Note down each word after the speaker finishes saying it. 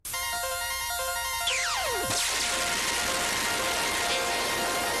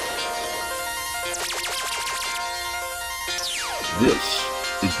This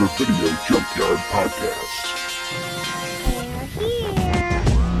is the Video Junkyard Podcast. They're here.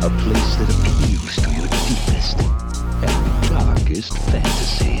 A place that appeals to your deepest and darkest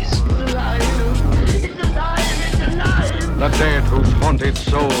fantasies. It's alive! It's alive! The dead whose haunted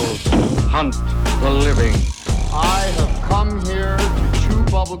souls hunt the living. I have come here to chew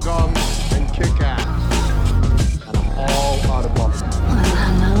bubblegum and kick ass. And I'm all out of bubblegum.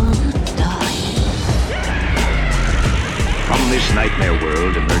 From this nightmare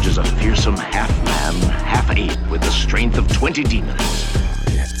world emerges a fearsome half-man, half-ape with the strength of 20 demons.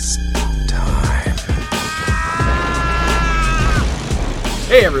 It's time.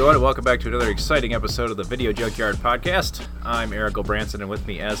 Hey everyone, and welcome back to another exciting episode of the Video Junkyard Podcast. I'm Eric Branson, and with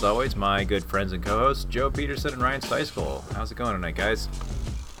me, as always, my good friends and co-hosts, Joe Peterson and Ryan Steiskol. How's it going tonight, guys?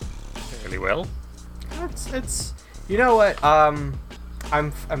 Fairly well. It's you know what? I'm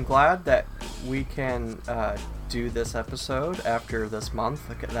glad that we can do this episode after this month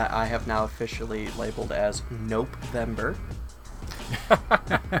that I have now officially labeled as Nope-vember.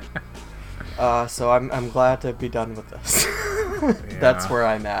 So I'm glad to be done with this. Yeah. That's where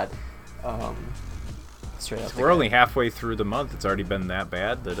I'm at. Straight up. We're only halfway through the month. It's already been that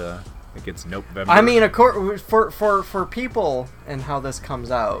bad that it gets Nope-vember. I mean, for people and how this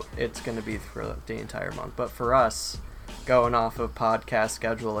comes out, it's going to be for the entire month. But for us, going off of podcast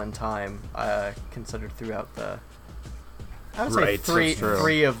schedule and time, considered throughout the, I would say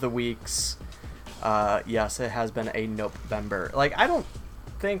three of the weeks. Yes, it has been a Nope-vember. Like, I don't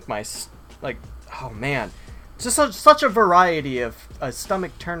think oh man, just such a variety of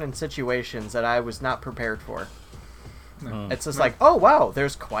stomach-turning situations that I was not prepared for. It's just like, oh wow,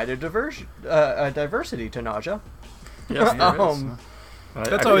 there's quite a diversity to nausea. Yes, there is.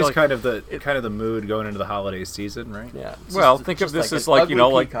 That's always like kind of the mood going into the holiday season, right? Yeah. Well, think of this as like, you know,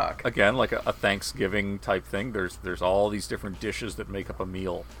 like peacock. Again, like a Thanksgiving type thing. There's all these different dishes that make up a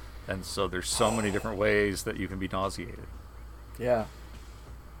meal, and so there's so many different ways that you can be nauseated. Yeah.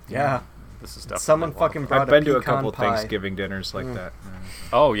 Yeah. This is definitely Someone fucking brought I've been to a pecan couple pie. Thanksgiving dinners like that.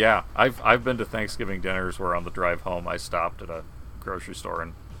 Oh yeah, I've been to Thanksgiving dinners where on the drive home I stopped at a grocery store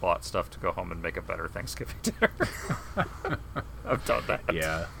and bought stuff to go home and make a better Thanksgiving dinner. I've done that.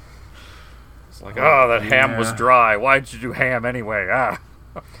 Yeah. It's like, that ham was dry. Why'd you do ham anyway?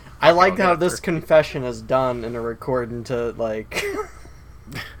 I like how this confession is done in a recording to, like...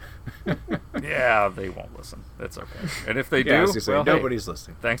 Yeah, they won't listen. It's okay. And if they do, I was gonna say, well, nobody's hey,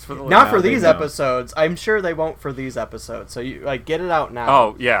 listening. thanks for the Not for they these don't. episodes. I'm sure they won't for these episodes. So, you get it out now.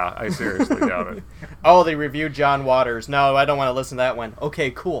 Oh, yeah, I seriously doubt it. Oh, they reviewed John Waters. No, I don't want to listen to that one.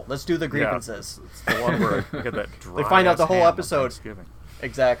 Okay, cool. Let's do the grievances. Yeah, it's the one where I get that dry They find out the whole ham on episode. Thanksgiving.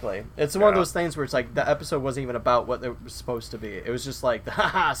 Exactly. It's one of Yeah. those things where it's like the episode wasn't even about what it was supposed to be. It was just like the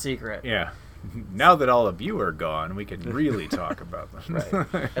haha secret. Yeah. Now that all of you are gone, we can really talk about them.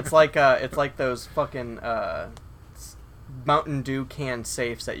 Right. It's like those fucking Mountain Dew can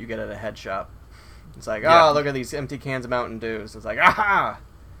safes that you get at a head shop. It's like, Yeah. look at these empty cans of Mountain Dews. It's like, aha!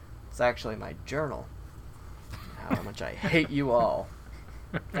 It's actually my journal. How much I hate you all.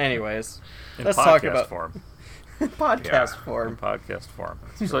 Anyways, In let's podcast talk about form. podcast In form. podcast form.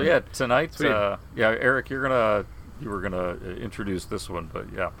 So yeah, tonight, Eric, you were gonna introduce this one, but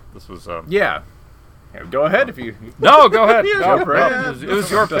yeah, this was. Yeah, go ahead if you. No, go ahead. Go for it. It was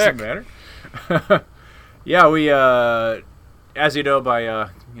your Doesn't pick. matter. Yeah, we, as you know by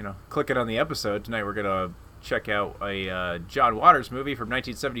clicking on the episode tonight, we're gonna check out a John Waters movie from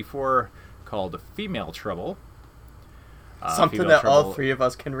 1974 called Female Trouble. Something Female that Trouble. all three of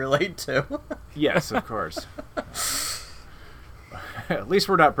us can relate to. Yes, of course. At least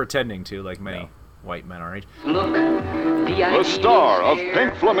we're not pretending to, like many white men our age. The star of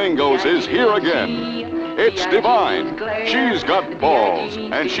Pink Flamingos is here again. It's Divine. She's got balls,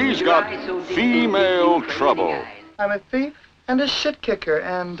 and she's got female trouble. I'm a thief and a shit kicker,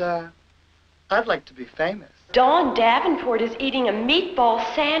 and I'd like to be famous. Dawn Davenport is eating a meatball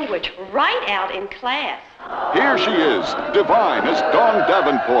sandwich right out in class. Here she is, Divine as Dawn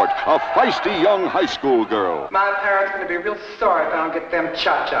Davenport, a feisty young high school girl. My parents are going to be real sorry if I don't get them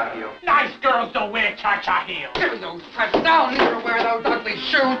cha-cha heels. Nice girls don't wear cha-cha heels. Give me those presents. I'll never wear those ugly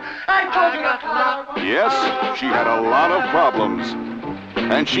shoes. I told you not to lie. Yes, she had a lot of problems,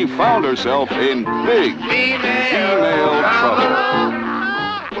 and she found herself in big female trouble.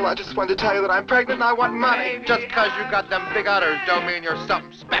 Well, I just wanted to tell you that I'm pregnant and I want money. Just because you got them big udders don't mean you're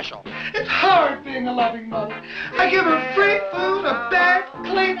something special. It's hard being a loving mother. I give her free food, a bed,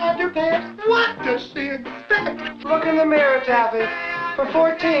 clean underpants. What does she expect? Look in the mirror, Taffy. For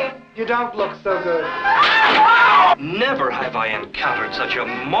 14, you don't look so good. Never have I encountered such a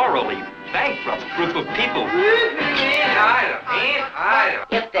morally bankrupt group of people.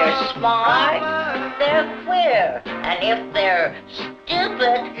 If they're smart, they're queer. And if they're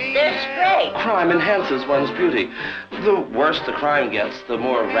stupid, they're straight. Crime enhances one's beauty. The worse the crime gets, the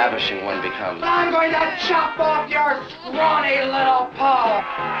more ravishing one becomes. I'm going to chop off your scrawny little paw.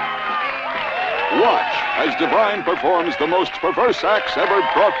 Watch as Divine performs the most perverse acts ever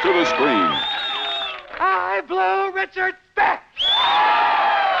brought to the screen. I blew Richard's back.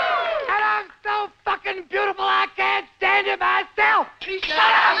 And I'm so fucking beautiful I can't stand it myself. Shut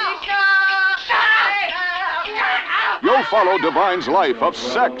up! You'll follow Divine's life of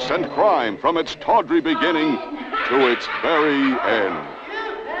sex and crime from its tawdry beginning to its very end.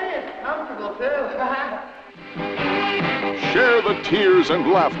 Share the tears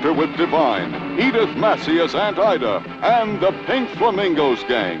and laughter with Divine, Edith Massey as Aunt Ida, and the Pink Flamingos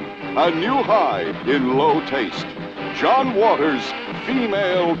Gang. A new high in low taste. John Waters'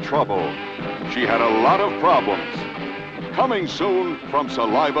 Female Trouble. She had a lot of problems. Coming soon from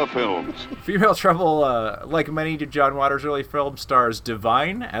Saliva Films. Female Trouble, like many of John Waters' early films, stars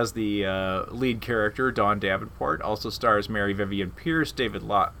Divine as the lead character, Dawn Davenport. Also stars Mary Vivian Pierce, David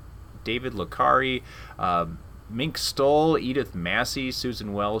Licari, Mink Stoll, Edith Massey,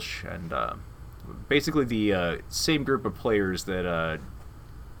 Susan Welsh, and basically the same group of players that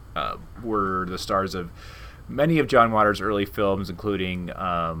were the stars of many of John Waters' early films, including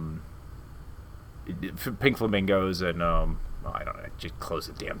Pink Flamingos and I don't know, just close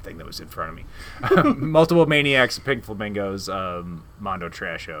the damn thing that was in front of me. Multiple Maniacs, Pink Flamingos, Mondo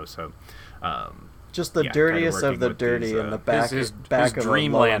Trasho. So just the dirtiest of the dirty in the back his back of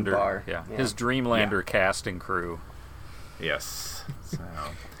Dreamlander a bar. Yeah, his Dreamlander casting crew. Yes. So,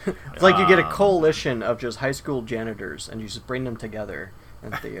 it's like you get a coalition of just high school janitors and you just bring them together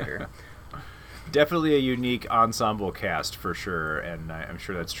in theater. Definitely a unique ensemble cast for sure, and I'm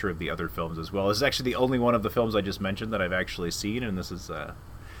sure that's true of the other films as well. This is actually the only one of the films I just mentioned that I've actually seen, and this is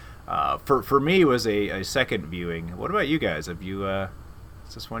for me was a second viewing. What about you guys? Have you is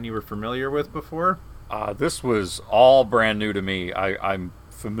this one you were familiar with before? This was all brand new to me. I'm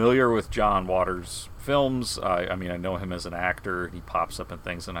familiar with John Waters' films. I mean, I know him as an actor. He pops up in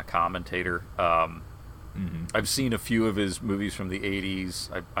things and a commentator. I've seen a few of his movies from the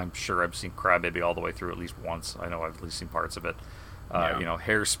 80s. I'm sure I've seen Crybaby all the way through at least once. I know I've at least seen parts of it. You know,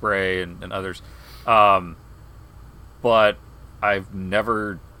 Hairspray and others. But I've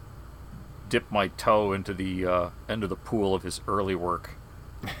never dipped my toe into the pool of his early work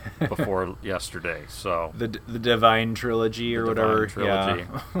before yesterday. So the Divine Trilogy or whatever. Trilogy.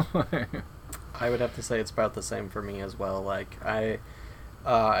 Yeah. I would have to say it's about the same for me as well. Like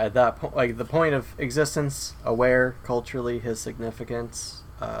at that point, like the point of existence, aware culturally his significance,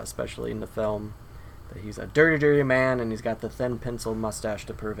 especially in the film, that he's a dirty man and he's got the thin pencil mustache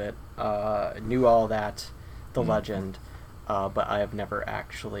to prove it. Knew all that, the legend, but I have never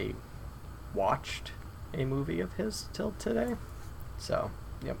actually watched a movie of his till today. So,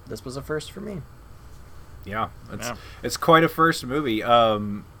 yep, this was a first for me. Yeah, it's quite a first movie.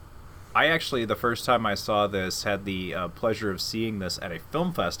 I actually, the first time I saw this, had the pleasure of seeing this at a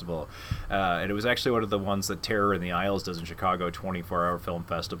film festival. And it was actually one of the ones that Terror in the Isles does in Chicago, 24-hour film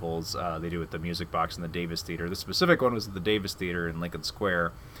festivals. They do at the Music Box and the Davis Theater. The specific one was at the Davis Theater in Lincoln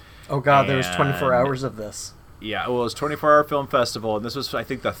Square. Oh, God, there was 24 hours of this. Yeah, well, it was 24-hour film festival, and this was, I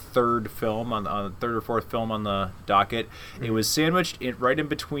think, the third film on the third or fourth film on the docket. Mm-hmm. It was sandwiched right in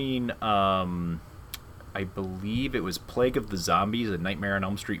between... I believe it was Plague of the Zombies and Nightmare on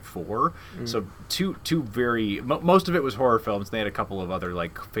Elm Street 4. So two very... most of it was horror films. They had a couple of other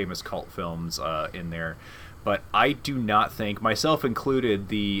like famous cult films in there. But I do not think, myself included,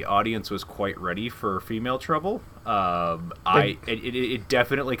 the audience was quite ready for Female Trouble. It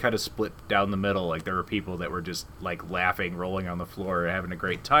definitely kind of split down the middle. Like there were people that were just like laughing, rolling on the floor, having a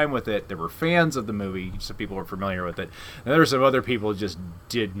great time with it. There were fans of the movie. Some people were familiar with it. And there were some other people who just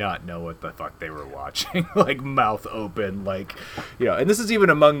did not know what the fuck they were watching. Like mouth open, like, you know. And this is even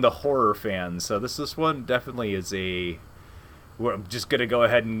among the horror fans. So this one definitely is a... I'm just going to go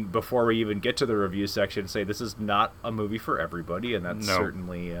ahead and, before we even get to the review section, say this is not a movie for everybody, and that's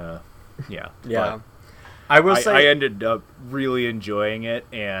certainly, yeah. Yeah. But I will say... I ended up really enjoying it,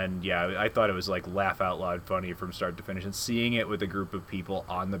 and, yeah, I thought it was, like, laugh-out-loud funny from start to finish, and seeing it with a group of people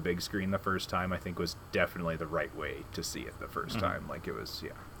on the big screen the first time, I think, was definitely the right way to see it the first time. Like, it was,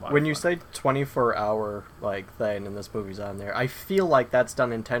 yeah, when you say 24-hour, like, thing, and this movie's on there, I feel like that's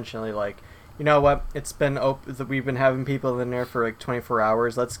done intentionally, like... You know what? It's been we've been having people in there for like 24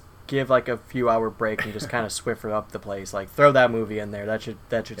 hours. Let's give like a few hour break and just kind of swiffer up the place. Like throw that movie in there. That should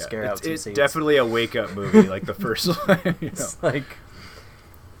scare out some It's scenes. definitely a wake up movie, like the first one. It's like,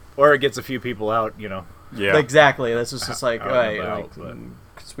 or it gets a few people out. Yeah, exactly. This is just like, Out right, and like about,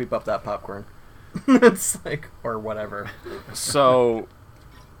 sweep up that popcorn. It's like, or whatever. So,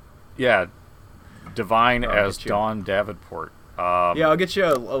 yeah, Divine I'll as get you. Dawn Davenport. I'll get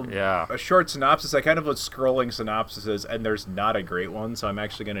you Yeah. a short synopsis. I kind of was scrolling synopsises, and there's not a great one, so I'm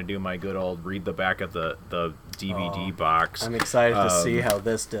actually going to do my good old read the back of the DVD box. I'm excited to see how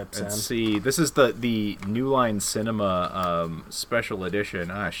this dips in. Let's see. This is the New Line Cinema special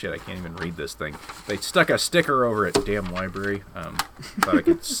edition. Ah, shit, I can't even read this thing. They stuck a sticker over it. Damn library. Thought I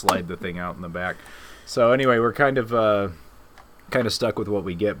could slide the thing out in the back. So anyway, we're kind of stuck with what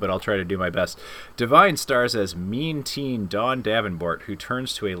we get, but I'll try to do my best. Divine stars as mean teen Dawn Davenport, who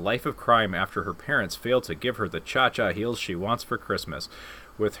turns to a life of crime after her parents fail to give her the cha-cha heels she wants for Christmas.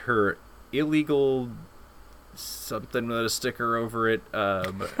 With her illegal something with a sticker over it,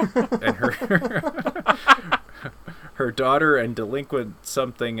 and her daughter and delinquent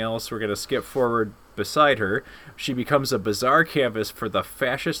something else, we're going to skip forward beside her, she becomes a bizarre canvas for the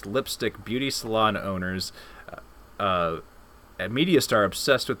fascist lipstick beauty salon owners, a media star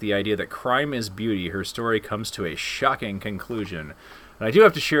obsessed with the idea that crime is beauty. Her story comes to a shocking conclusion. And I do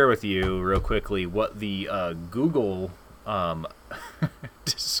have to share with you real quickly what the Google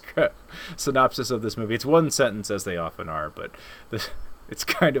synopsis of this movie. It's one sentence, as they often are, but it's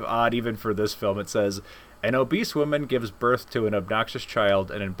kind of odd even for this film. It says, an obese woman gives birth to an obnoxious child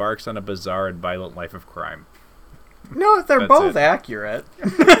and embarks on a bizarre and violent life of crime. No, they're That's both it. accurate.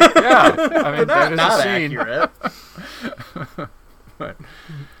 Yeah, I mean, they're not a scene. accurate. But,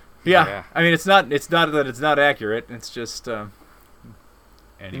 yeah, I mean, it's not that it's not accurate. It's just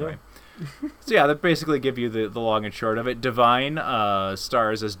anyway. So yeah, that basically give you the long and short of it. Divine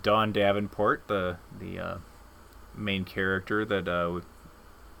stars as Dawn Davenport, the main character that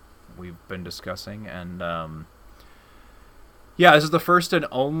we've been discussing, and yeah, this is the first and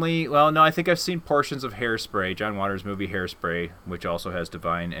only. Well, no, I think I've seen portions of Hairspray, John Waters' movie Hairspray, which also has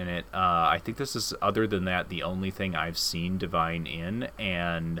Divine in it. I think this is, other than that, the only thing I've seen Divine in.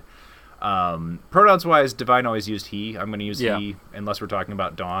 And pronouns-wise, Divine always used he. I'm going to use he unless we're talking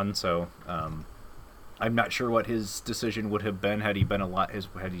about Dawn. So I'm not sure what his decision would have been had he been alive.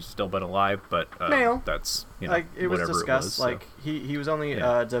 Had he still been alive? But Male. That's like it was discussed. It was, like he was only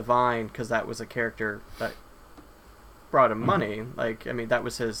Divine because that was a character that brought him money. Like, I mean, that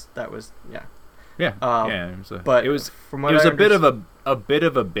was his. That was yeah. But it was from what it was I a bit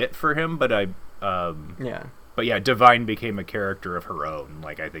of a bit for him. But But yeah, Divine became a character of her own.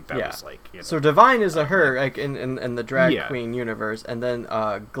 Like, I think that was like. So Divine is a her, like in the drag queen universe, and then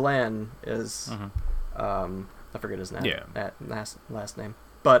Glenn is, I forget his name. Yeah. Last name,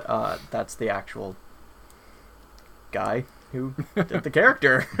 but that's the actual guy who did the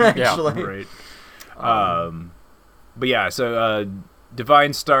character. Actually, right. But yeah, so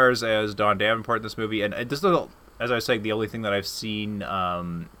Divine stars as Dawn Davenport in this movie, and this is, as I was saying, the only thing that I've seen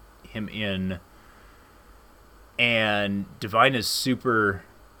him in. And Divine is super,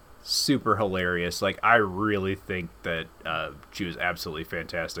 super hilarious. Like, I really think that she was absolutely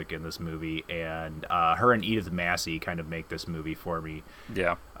fantastic in this movie, and her and Edith Massey kind of make this movie for me.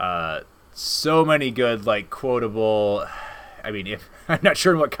 Yeah. So many good, like, quotable. I mean, I'm not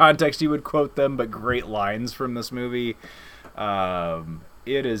sure in what context you would quote them, but great lines from this movie.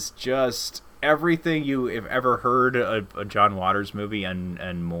 It is just everything you have ever heard a John Waters movie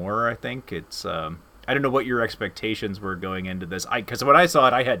and more. I think it's. I don't know what your expectations were going into this. Because when I saw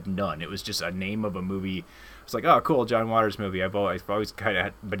it, I had none. It was just a name of a movie. I was like, oh, cool, John Waters movie. I've always kind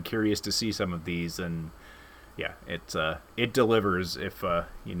of been curious to see some of these, and yeah, it delivers if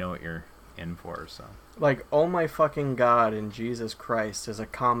you know what you're in for. So. Like, oh my fucking God and Jesus Christ is a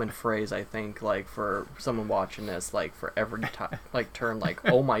common phrase, I think, like, for someone watching this, like, for every time, like, term, like,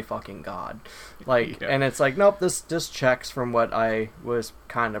 oh my fucking God. Like, and it's like, nope, this checks from what I was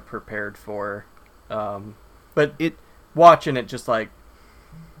kind of prepared for. But watching it just like,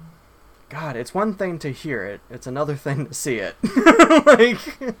 God, it's one thing to hear it, it's another thing to see it. Like,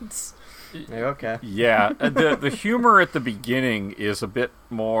 it's like, okay. Yeah, the humor at the beginning is a bit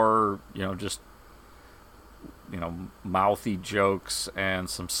more, just mouthy jokes and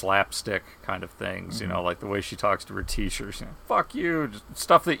some slapstick kind of things. Mm-hmm. Like the way she talks to her teachers. Fuck you, just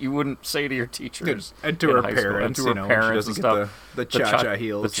stuff that you wouldn't say to your teachers and to her parents. And to her parents and stuff. The cha-cha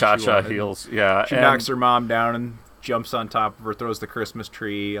heels. The cha-cha heels. Yeah. She knocks her mom down and jumps on top of her, throws the Christmas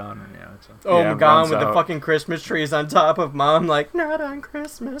tree on her. My God, with the fucking Christmas trees on top of mom, like, not on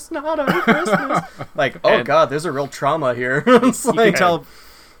Christmas, not on Christmas. Like, God, there's a real trauma here. It's you like, can tell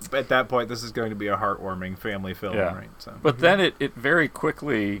at that point, this is going to be a heartwarming family film, right? So. But then it very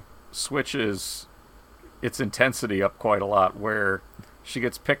quickly switches its intensity up quite a lot, where she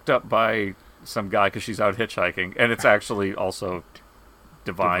gets picked up by some guy because she's out hitchhiking, and it's actually also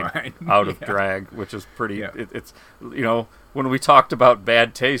Divine. Out of drag, which is pretty. It's when we talked about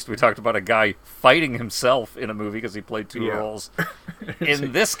bad taste, we talked about a guy fighting himself in a movie because he played two roles.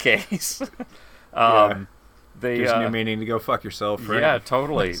 In this case, they gives new meaning to go fuck yourself, right? Yeah,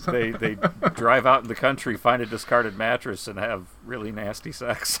 totally. they drive out in the country, find a discarded mattress, and have really nasty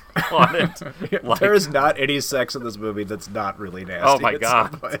sex on it. There is not any sex in this movie that's not really nasty. Oh my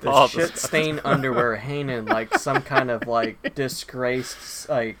god! The shit-stained underwear hanging like some kind of like disgraced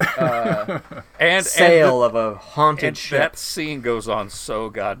sale of a haunted ship. That scene goes on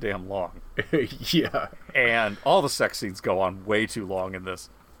so goddamn long. Yeah. And all the sex scenes go on way too long in this.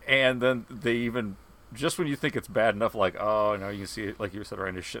 And then they even, just when you think it's bad enough, like, oh, no, you see it, like you said,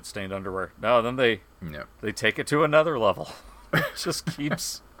 right, his shit-stained underwear. No, then they take it to another level. It just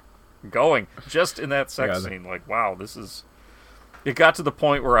keeps going. Just in that sex scene, like, wow, this is... It got to the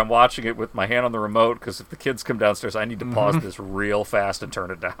point where I'm watching it with my hand on the remote, because if the kids come downstairs, I need to pause this real fast and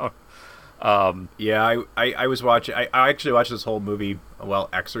turn it down. I was watching. I actually watched this whole movie while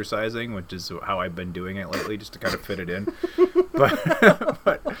exercising, which is how I've been doing it lately, just to kind of fit it in.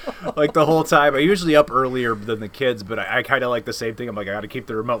 but like the whole time, I'm usually up earlier than the kids, but I kind of like the same thing. I'm like, I got to keep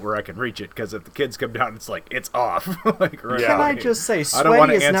the remote where I can reach it, because if the kids come down, it's like it's off. Like, right Can I just say,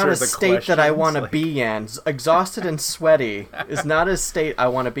 sweaty is not a state that I want to be in. Exhausted and sweaty is not a state I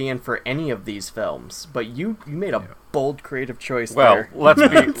want to be in for any of these films. But you made a bold creative choice there. Well,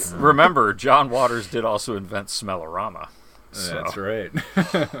 let's remember, John Waters did also invent Smellorama. So. That's right.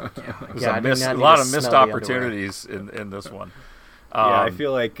 There's a lot of missed opportunities in this one. I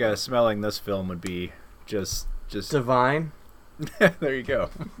feel like smelling this film would be just divine. There you go.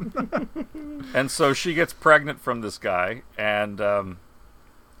 And so she gets pregnant from this guy, and where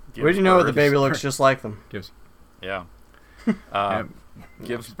do you know the baby looks just like them? Gives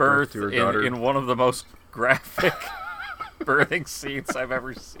birth to her daughter in one of the most graphic birthing scenes I've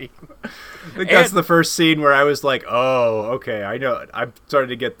ever seen. I think that's the first scene where I was like, oh, okay, I know. I'm starting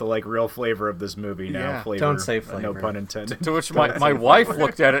to get the real flavor of this movie now. Yeah. Flavor, don't say flavor. No pun intended. To which my wife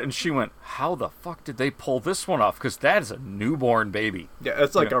looked at it and she went, how the fuck did they pull this one off? Because that is a newborn baby. Yeah,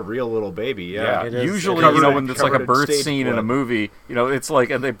 it's like a real little baby. Yeah. Usually, when it's like a birth scene in a movie, it's like,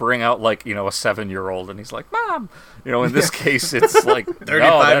 and they bring out like, a 7-year-old and he's like, Mom. In this case, it's like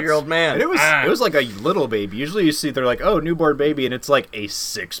 35-year-old man. And it was like a little baby. Usually you see they're like, oh, newborn baby, and it's like a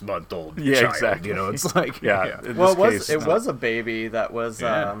 6-month-old child. Exactly. It's like it was a baby that was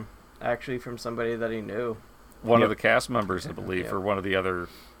actually from somebody that he knew. One of the cast members, I believe, or one of the other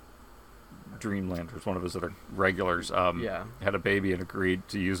Dreamlanders, one of his other regulars, had a baby and agreed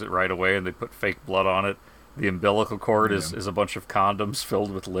to use it right away, and they put fake blood on it. The umbilical cord is a bunch of condoms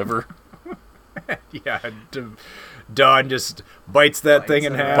filled with liver. Dawn just bites that thing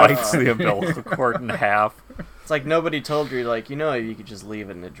in half. Bites the umbilical cord in half. It's like nobody told you, you could just leave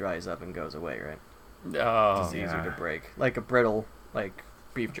it and it dries up and goes away, right? Oh, it's easier to break. Like a brittle,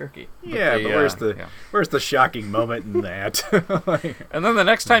 beef jerky. But where's the shocking moment in that? And then the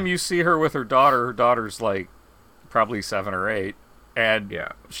next time you see her with her daughter's probably 7 or 8, and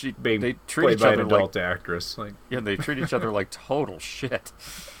they treat each other adult actress. They treat each other like total shit.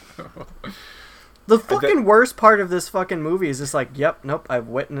 The fucking worst part of this fucking movie is just I've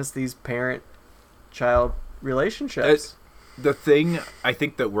witnessed these parent-child relationships. The thing I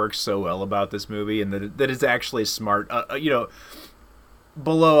think that works so well about this movie, and that is actually smart,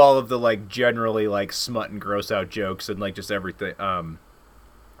 below all of the generally smut and gross out jokes and just everything,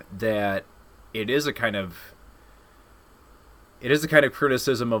 that it is a kind of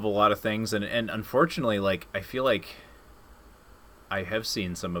criticism of a lot of things, and unfortunately, I feel like I have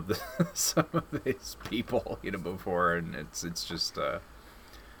seen some of these people, before, and it's just.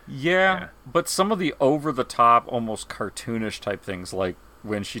 But some of the over-the-top, almost cartoonish type things, like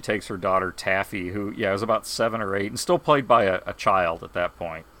when she takes her daughter Taffy, who was about 7 or 8, and still played by a child at that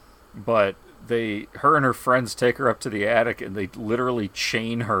point. But her and her friends take her up to the attic, and they literally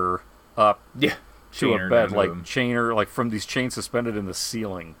chain her up to a bed, chain her from these chains suspended in the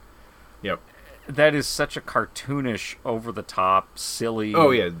ceiling. Yep. That is such a cartoonish, over-the-top, silly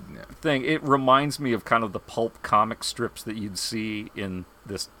thing. It reminds me of kind of the pulp comic strips that you'd see in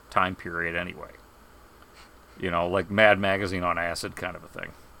this time period anyway. Like Mad Magazine on acid kind of a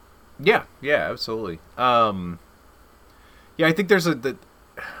thing. Yeah, absolutely. I think there's the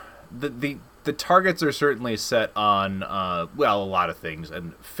targets are certainly set on, a lot of things,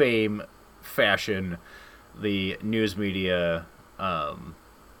 and fame, fashion, the news media,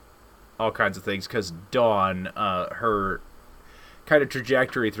 all kinds of things, because Dawn, her kind of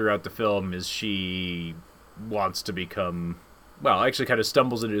trajectory throughout the film is she wants to become, well, actually kind of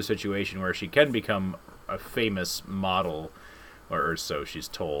stumbles into a situation where she can become a famous model, or so she's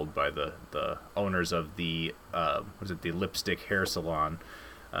told by the owners of the the lipstick hair salon,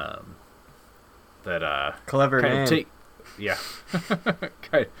 that clever kind name. of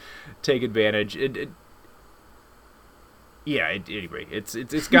kind of take advantage. Anyway,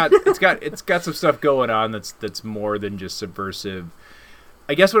 it's got some stuff going on that's more than just subversive.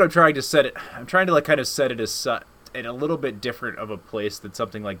 I guess what I'm trying to like kind of set it as in a little bit different of a place than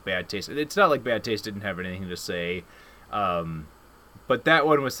something like Bad Taste. It's not like Bad Taste didn't have anything to say, but that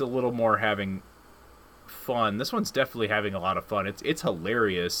one was a little more having fun. This one's definitely having a lot of fun. It's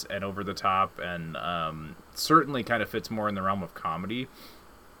hilarious and over the top, and certainly kind of fits more in the realm of comedy.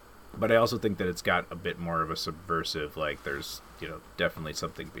 But I also think that it's got a bit more of a subversive, like there's, definitely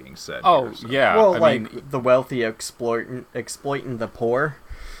something being said. Oh, here, so. yeah. Well, I mean, the wealthy exploiting the poor.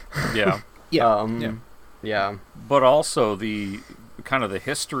 Yeah. Yeah. But also the kind of the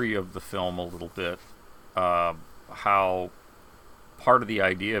history of the film a little bit, how part of the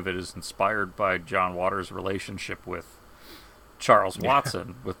idea of it is inspired by John Waters' relationship with Charles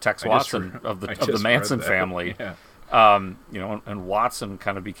Watson, with Tex Watson of the Manson family. Yeah. And Watson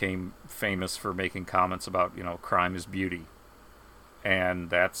kind of became famous for making comments about, crime is beauty. And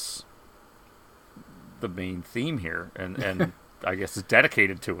that's the main theme here. And I guess it's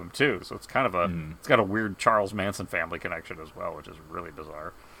dedicated to him too. So it's kind of it's got a weird Charles Manson family connection as well, which is really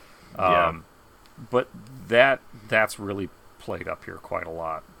bizarre. But that's really played up here quite a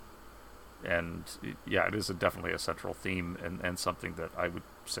lot. And it is definitely a central theme and something that I would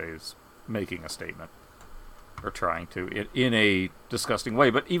say is making a statement. Or trying to, in a disgusting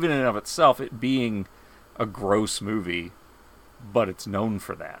way. But even in and of itself, it being a gross movie, but it's known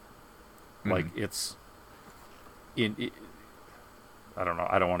for that. Like, it's... I don't know,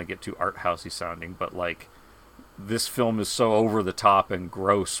 I don't want to get too art housey sounding, but, like, this film is so over the top and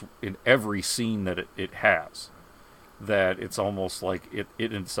gross in every scene that it has, that it's almost like it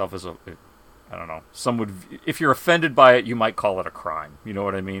in itself is I don't know. Some would... If you're offended by it, you might call it a crime. You know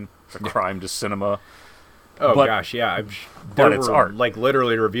what I mean? It's a crime to cinema. Oh, gosh, yeah. But it's art. Like,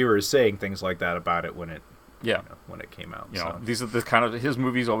 literally reviewers saying things like that about it when it when it came out. These are the kind of... His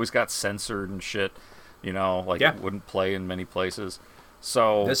movies always got censored and shit. It wouldn't play in many places.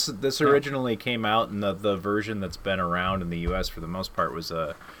 So... This originally came out, and the version that's been around in the U.S. for the most part was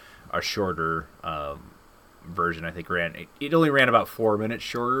a shorter version, I think. It only ran about 4 minutes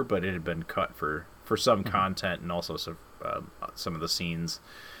shorter, but it had been cut for some content, and also some of the scenes...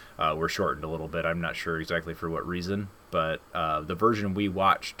 were shortened a little bit. I'm not sure exactly for what reason, but the version we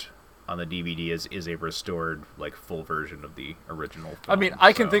watched on the DVD is a restored, like, full version of the original film. I mean,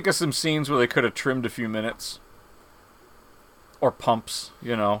 I can think of some scenes where they could have trimmed a few minutes. Or pumps,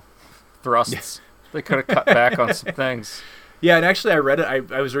 thrusts. They could have cut back on some things. Yeah, and actually I read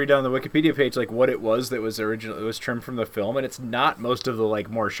it, I was reading on the Wikipedia page, like, what it was that was originally, it was trimmed from the film, and it's not most of the, like,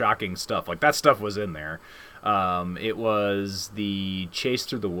 more shocking stuff. Like, that stuff was in there. It was the chase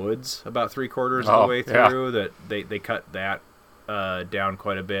through the woods about 3/4 of the way through that they cut that down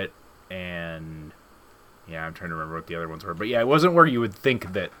quite a bit, and I'm trying to remember what the other ones were, but it wasn't where you would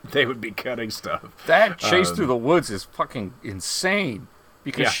think that they would be cutting stuff. That chase through the woods is fucking insane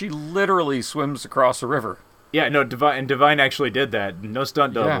because she literally swims across a river. Yeah, no, Divine actually did that. No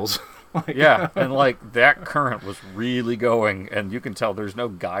stunt doubles. And like that current was really going, and you can tell there's no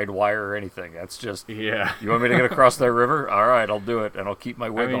guide wire or anything. That's just you want me to get across that river? All right, I'll do it, and I'll keep my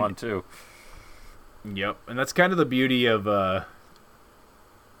wig on too. Yep, and that's kind of the beauty of I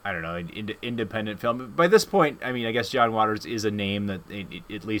don't know, independent film. By this point, I mean, I guess John Waters is a name that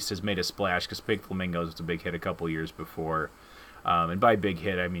at least has made a splash because Pink Flamingos was a big hit a couple years before. And by big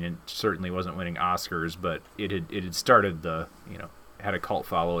hit, I mean it certainly wasn't winning Oscars, but it had started had a cult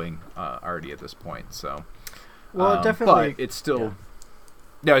following already at this point. So, well, it definitely. But it's still.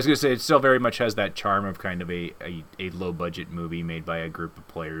 No, I was gonna say it still very much has that charm of kind of a low budget movie made by a group of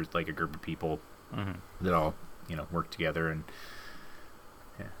players, like a group of people that all work together and.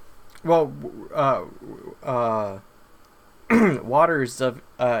 Yeah. Well, Waters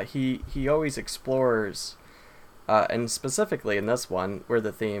he always explores. And specifically in this one, where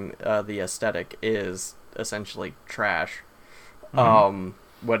the theme, the aesthetic is essentially trash.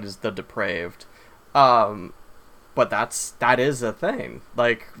 What is the depraved? But that is a thing.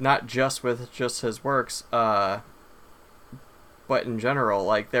 Like, not just with just his works, but in general.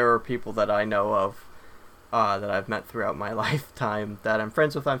 Like, there are people that I know of that I've met throughout my lifetime that I'm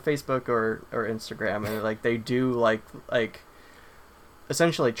friends with on Facebook or Instagram, and like they do like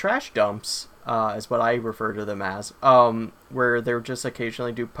essentially trash dumps, is what I refer to them as, where they'll just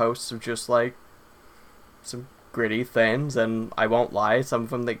occasionally do posts of just like some gritty things, and I won't lie, some of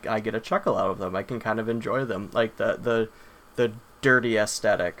them I get a chuckle out of them. I can kind of enjoy them, like the dirty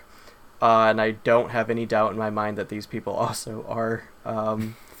aesthetic, and I don't have any doubt in my mind that these people also are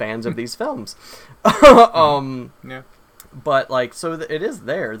fans of these films. Yeah. But like, so it is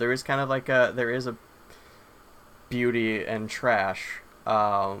there. There is kind of like there is a beauty and trash,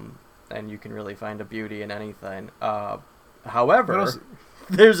 and you can really find a beauty in anything. However,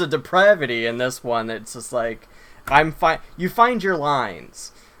 there's a depravity in this one. It's just like, you find your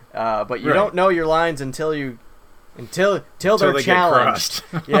lines, but you don't know your lines until they're challenged.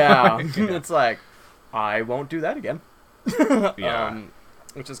 Yeah. It's like, I won't do that again. Yeah.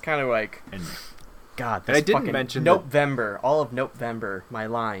 Which is kind of like, God, this I didn't mention November, all of November, my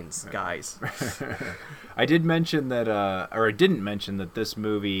lines, guys. I did mention that, or I didn't mention that this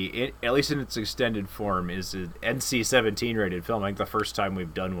movie, at least in its extended form, is an NC-17 rated film. I think the first time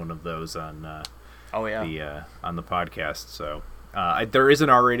we've done one of those on on the podcast. So there is an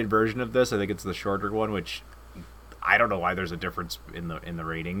R-rated version of this. I think it's the shorter one, which I don't know why there's a difference in the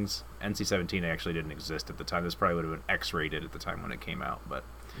ratings. NC-17 actually didn't exist at the time. This probably would have been X-rated at the time when it came out, but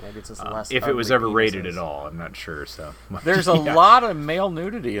maybe it's just less if it was ever rated at all, I'm not sure. So there's a lot of male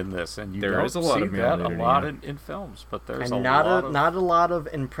nudity in this, and you there don't is a lot see of male that nudity, a lot in films. But there's and not a lot of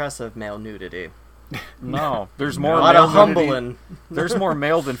impressive male nudity. No, there's more. A lot male of humbling. There's more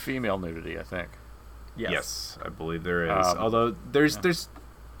male than female nudity, I think. Yes, I believe there is. Although there's just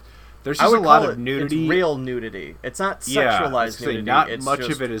a lot of nudity. It's real nudity. It's not sexualized nudity. Not it's much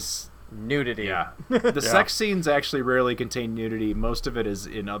just of it is nudity. Yeah. The sex scenes actually rarely contain nudity. Most of it is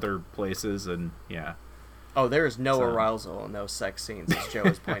in other places, and Oh, there is no arousal in those sex scenes, as Joe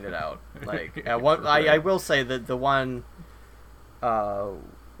has pointed out. Like, I will say that the one,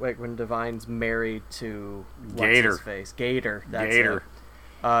 like when Divine's married to Gator. Gator. That's Gator. It.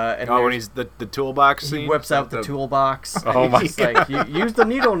 And when he's the toolbox scene, he whips out the toolbox. Oh my God! Like, use the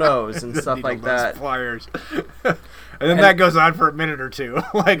needle nose and stuff like that. Pliers. And then that goes on for a minute or two,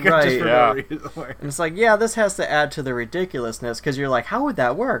 like just for no reason. And it's like, this has to add to the ridiculousness, because you're like, how would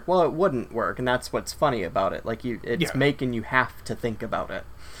that work? Well, it wouldn't work, and that's what's funny about it. Like it's making you have to think about it.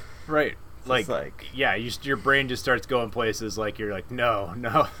 Right. Your brain just starts going places. Like you're like, no.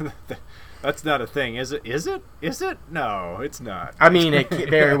 That's not a thing, is it? Is it? No, it's not. I mean, it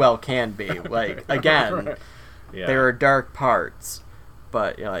very well can be. Like, again, there are dark parts,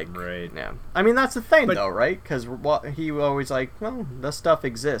 but I mean, that's the thing, though, right? Because he always like, well, this stuff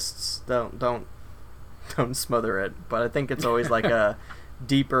exists. Don't smother it. But I think it's always like a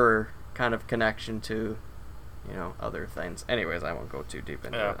deeper kind of connection to, other things. Anyways, I won't go too deep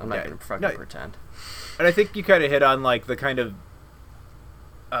into it. I'm not going to fucking pretend. And I think you kind of hit on like the kind of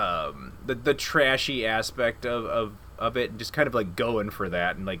the trashy aspect of it, and just kind of like going for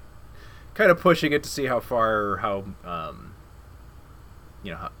that, and like kind of pushing it to see how far how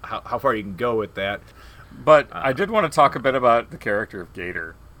far you can go with that. But I did want to talk a bit about the character of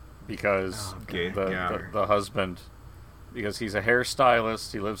Gator, because the husband, because he's a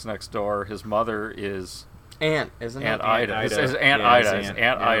hairstystylist, he lives next door. His mother is Aunt Ida. His Aunt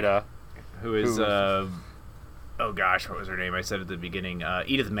Ida, who is oh gosh, what was her name? I said at the beginning,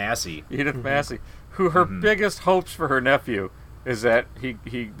 Edith Massey. Edith Massey, who her biggest hopes for her nephew is that he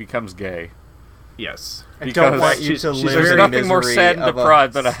becomes gay. Yes. I don't want you to live there's nothing more sad and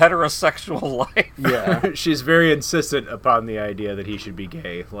deprived than a heterosexual life. Yeah. She's very insistent upon the idea that he should be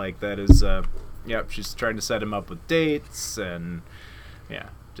gay. Like, that is, she's trying to set him up with dates, and,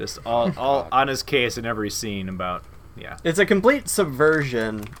 just all on his case in every scene about, It's a complete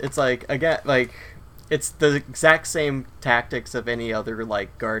subversion. It's like, again, like, it's the exact same tactics of any other,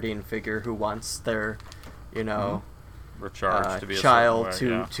 like, guardian figure who wants their, recharged to be child a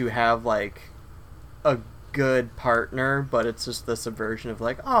certain way, to have, like, a good partner, but it's just the subversion of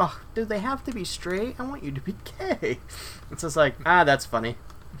like, oh, do they have to be straight? I want you to be gay. It's just like, that's funny.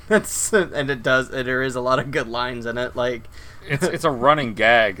 And there is a lot of good lines in it. Like, it's a running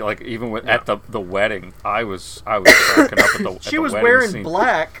gag. Like, even at the wedding, I was cracking up at the she at the was wedding wearing scene.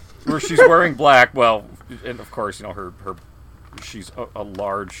 black. Where she's wearing black. Well, and of course, her she's a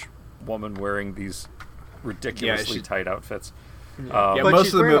large woman wearing these ridiculously tight outfits.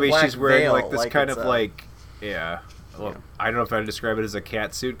 Most of the movie she's wearing veil, like this like kind of like I don't know if I'd describe it as a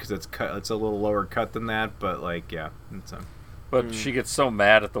cat suit, because it's a little lower cut than that, but like it's But she gets so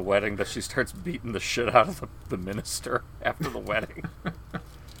mad at the wedding that she starts beating the shit out of the minister after the wedding.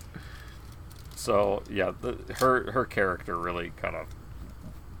 So her character really kind of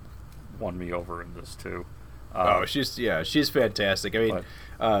won me over in this too. she's fantastic. I mean,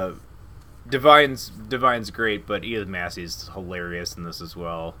 Divine's great, but Edith Massey's hilarious in this as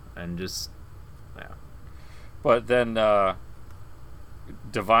well, and just But then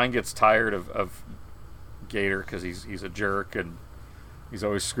Divine gets tired of Gator because he's a jerk and he's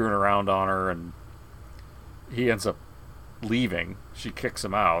always screwing around on her, and he ends up leaving. She kicks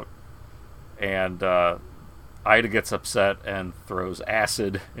him out, and Ida gets upset and throws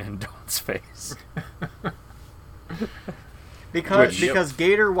acid in Dawn's face. Because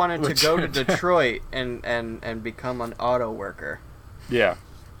Gator wanted to go to Detroit and become an auto worker. Yeah.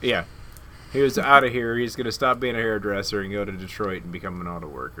 Yeah. He was out of here. He's going to stop being a hairdresser and go to Detroit and become an auto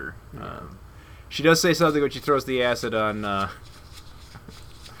worker. She does say something when she throws the acid on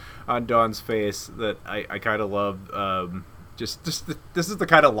Dawn's face that I kind of love. This is the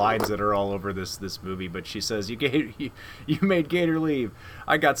kind of lines that are all over this movie. But she says, "You made Gator leave.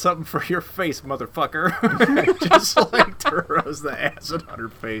 I got something for your face, motherfucker." Just like throws the acid on her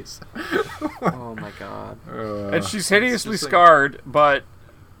face. Oh my god! And she's hideously scarred, but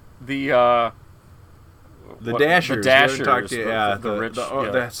the Dashers, the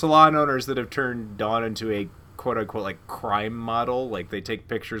the salon owners that have turned Dawn into a quote unquote like crime model. Like they take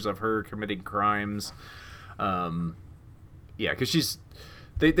pictures of her committing crimes. Because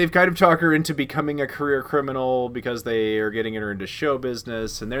they've kind of talked her into becoming a career criminal because they are getting her into show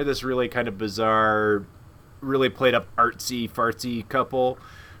business, and they're this really kind of bizarre, really played up artsy fartsy couple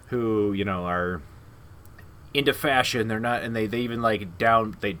who are into fashion. They're not, and they even like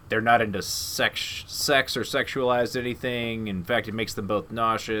they're not into sex or sexualized anything. In fact, it makes them both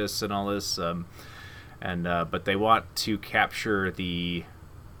nauseous and all this. But they want to capture the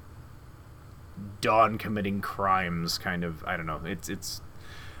Dawn committing crimes, kind of. I don't know.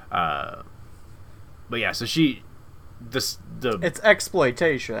 But yeah. So it's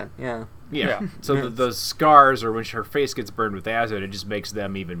exploitation. Yeah. Yeah. So the scars, or when her face gets burned with acid, it just makes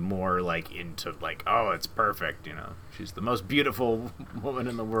them even more like into like, oh, it's perfect. She's the most beautiful woman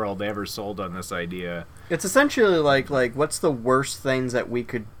in the world. They ever sold on this idea. It's essentially like what's the worst things that we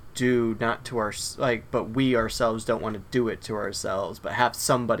could do, not to our but we ourselves don't want to do it to ourselves, but have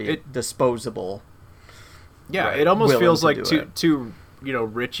somebody disposable. Yeah, right, it almost feels like two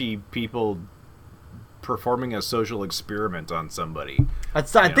richy people performing a social experiment on somebody. I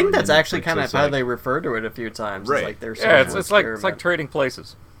think that's actually kind of how they refer to it a few times. Right. It's like it's like trading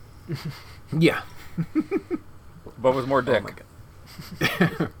places. Yeah. But with more dick. Oh my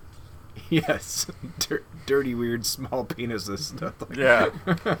God. Yes. Dirty, weird, small penises stuff. Yeah.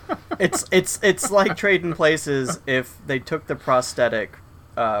 It's like trading places if they took the prosthetic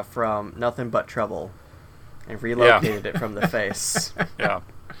from Nothing But Trouble and relocated it from the face.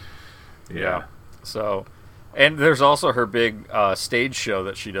 Yeah. So, and there's also her big stage show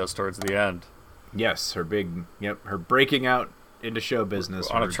that she does towards the end. Yes, her breaking out into show business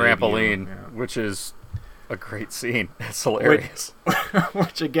on a trampoline, which is a great scene. It's hilarious.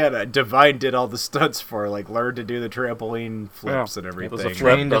 Which again, Divine did all the stunts for, like learned to do the trampoline flips and everything.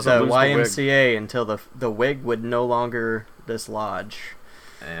 Trained at the YMCA until the wig would no longer dislodge.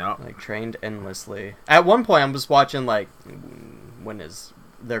 Yeah. Like trained endlessly. At one point, I'm just watching they're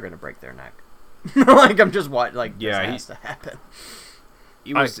gonna break their neck. Like I'm just watching. Like this has to happen.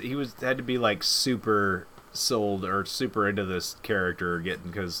 He had to be like super sold or super into this character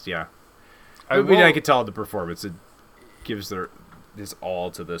because I could tell the performance. It gives his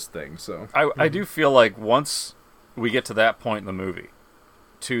all to this thing. So I do feel like once we get to that point in the movie,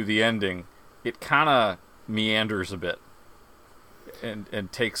 to the ending, it kind of meanders a bit,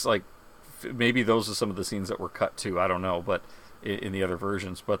 and takes like maybe those are some of the scenes that were cut too. I don't know, but in the other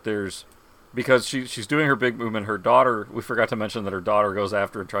versions, but because she's doing her big movement. Her daughter, we forgot to mention that her daughter goes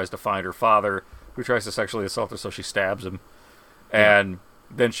after and tries to find her father, who tries to sexually assault her, so she stabs him, and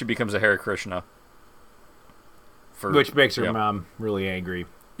then she becomes a Hare Krishna. Which makes her mom really angry.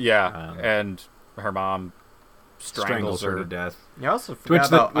 Yeah, and her mom strangles her to death. You also forgot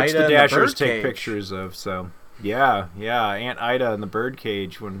about Ida the Dashers take cage. Pictures of. So yeah, Aunt Ida in the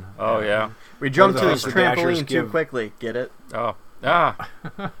birdcage when. We jumped to this trampoline too quickly. Get it? Oh.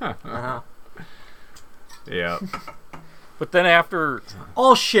 Yeah. But then after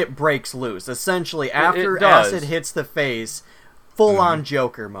all shit breaks loose, essentially after acid hits the face, full on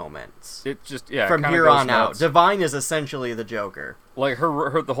Joker moments. It just from here on out. Divine is essentially the Joker. Like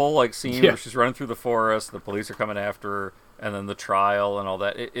her the whole like scene where she's running through the forest, the police are coming after her, and then the trial and all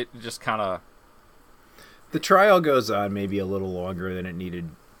that. It just kind of. The trial goes on maybe a little longer than it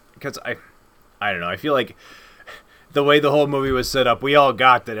needed because I don't know. I feel like the way the whole movie was set up, we all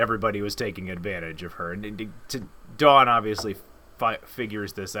got that everybody was taking advantage of her, and Dawn obviously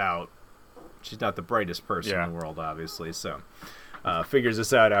figures this out the brightest person in the world, obviously. So figures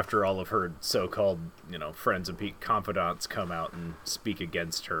this out after all of her so-called friends and confidants come out and speak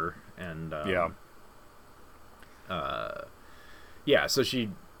against her, and so she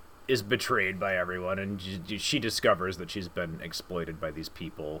is betrayed by everyone, and she discovers that she's been exploited by these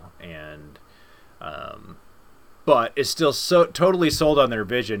people, and but is still so totally sold on their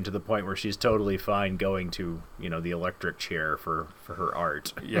vision to the point where she's totally fine going to the electric chair for her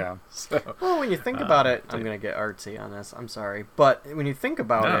art. Yeah. Well, when you think about it, I'm gonna get artsy on this. I'm sorry, but when you think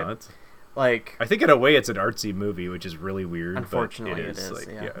about it, like, I think in a way it's an artsy movie, which is really weird. Unfortunately, but it is. Like,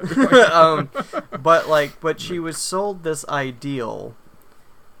 yeah. But she was sold this ideal,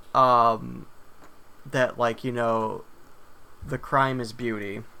 that the crime is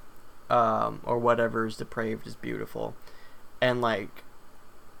beauty, or whatever is depraved is beautiful, and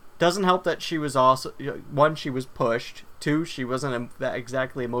doesn't help that she was also, one, she was pushed, two, she wasn't that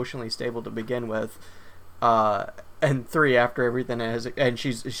exactly emotionally stable to begin with, and three, after everything and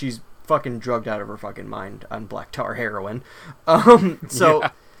she's fucking drugged out of her fucking mind on black tar heroin. So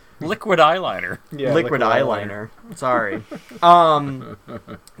liquid eyeliner. Yeah, liquid eyeliner. Sorry.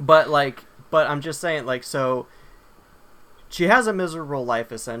 But I'm just saying, so she has a miserable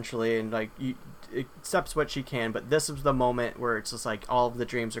life essentially, and accepts what she can, but this is the moment where it's just all of the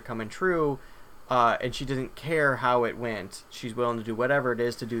dreams are coming true, and she doesn't care how it went. She's willing to do whatever it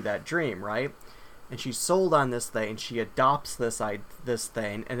is to do that dream, right? And she's sold on this thing. She adopts this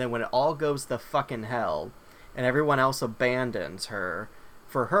thing, and then when it all goes to fucking hell, and everyone else abandons her,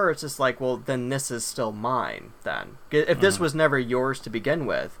 for her it's just well, then this is still mine. Then, if this was never yours to begin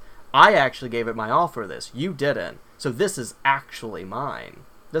with, I actually gave it my all for this. You didn't, so this is actually mine.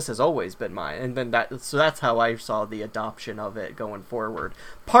 This has always been mine, and then that's how I saw the adoption of it going forward.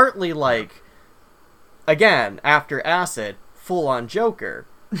 Partly again, after Acid, full on Joker,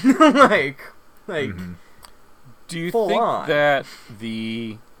 Do you think that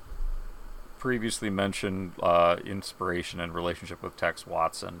the previously mentioned inspiration and relationship with Tex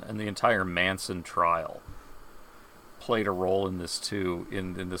Watson and the entire Manson trial played a role in this too,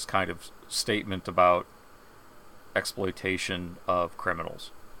 in this kind of statement about exploitation of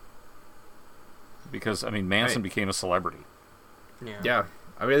criminals? Because Manson became a celebrity. Yeah.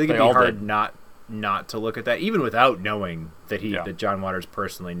 I think it'd be hard not to look at that, even without knowing that that John Waters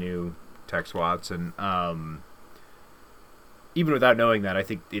personally knew Tex Watson. Even without knowing that, I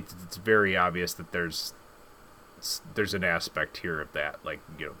think it's very obvious that there's an aspect here of that,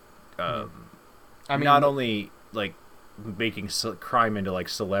 not only making crime into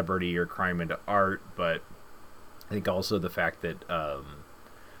celebrity or crime into art, but I think also the fact that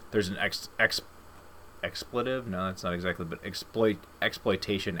there's an expletive, no, that's not exactly, but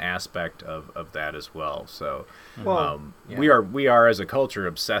exploitation aspect of that as well. So we are as a culture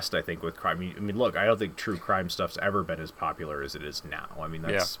obsessed, I think, with crime. Look, I don't think true crime stuff's ever been as popular as it is now.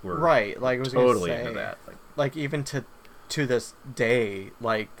 We're right. I was totally gonna say, into that. Even to this day,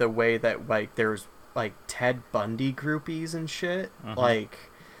 the way that there's Ted Bundy groupies and shit,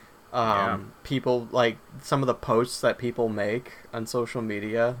 people, some of the posts that people make on social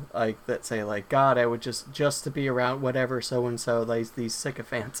media, that say God, I would just to be around whatever so and so, these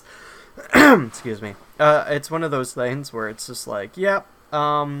sycophants. Excuse me. It's one of those things where it's just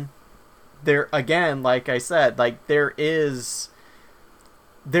there again, like I said,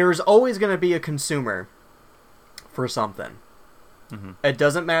 there's always going to be a consumer for something. It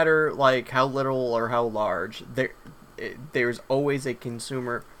doesn't matter how little or how large. There's always a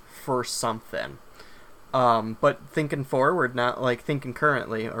consumer for something. But thinking forward, not thinking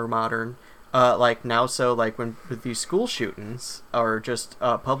currently or modern, now, so when with these school shootings or just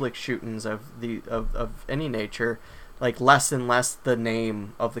public shootings of any nature, less and less the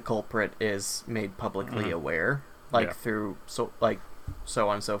name of the culprit is made publicly aware, through so on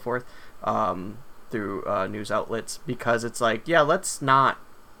and so forth, through news outlets, because it's let's not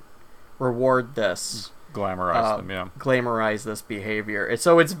reward this. Glamorize this behavior.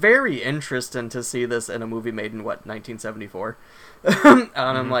 So it's very interesting to see this in a movie made in 1974. And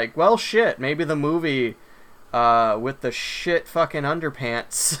I'm well, shit, maybe the movie with the shit fucking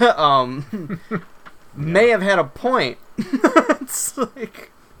underpants may have had a point. It's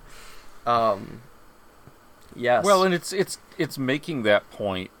yes. Well, and it's making that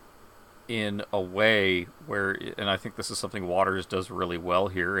point in a way where, and I think this is something Waters does really well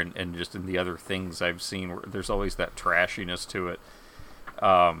here, and just in the other things I've seen, where there's always that trashiness to it.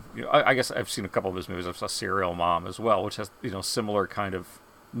 I guess I've seen a couple of his movies. I saw Serial Mom as well, which has similar kind of,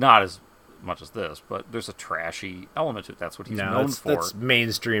 not as much as this, but there's a trashy element to it. That's what he's known for. That's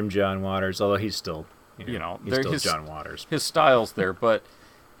mainstream John Waters, although he's still, he's still John Waters. His style's there, but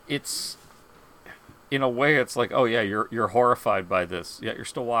it's in a way, it's like, oh yeah, you're horrified by this, yet you're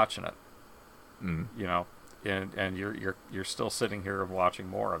still watching it. You know, and you're still sitting here and watching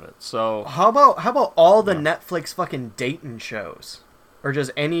more of it. So how about all the Netflix fucking Dayton shows, or just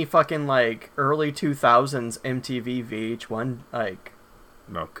any fucking like early 2000s MTV VH1 like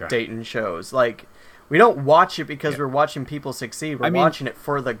Dayton shows? Like, we don't watch it because we're watching people succeed. We're watching it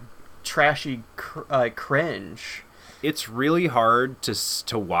for the trashy cringe. It's really hard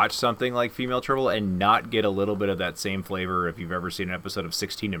to watch something like Female Trouble and not get a little bit of that same flavor if you've ever seen an episode of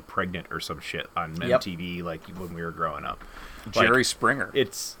 16 and Pregnant or some shit on MTV like when we were growing up. Jerry Springer.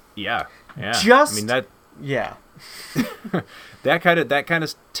 It's that kind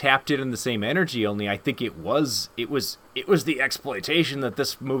of tapped it in the same energy, only I think it was the exploitation that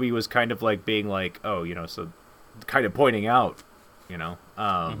this movie was kind of like being like, oh, you know, so kind of pointing out. You know,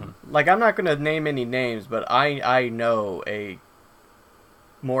 like, I'm not going to name any names, but I know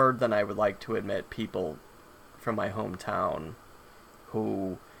more than I would like to admit people from my hometown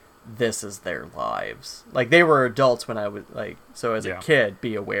who this is their lives. Like, they were adults when I was like, so as a kid,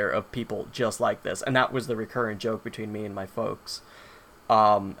 be aware of people just like this, and that was the recurring joke between me and my folks.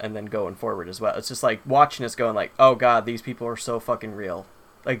 And then going forward as well, it's just like watching us going like, oh god, these people are so fucking real.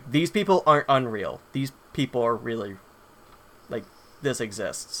 Like, these people aren't unreal. These people are really, like, this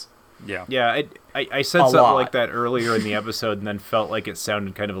exists. Yeah, I said something like that earlier in the episode and then felt like it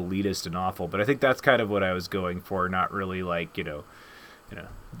sounded kind of elitist and awful, but I think that's kind of what I was going for, not really like, you know,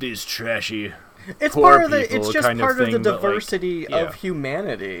 these trashy it's poor part of the people it's just kind part of, of thing, the diversity like, of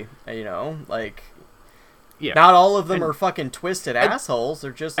humanity, you know, like, yeah. Not all of them are fucking twisted assholes. They're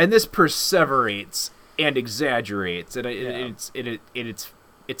just, and this perseverates and exaggerates, and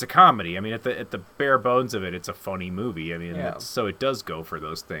it's a comedy. I mean, at the bare bones of it, it's a funny movie. I mean, so it does go for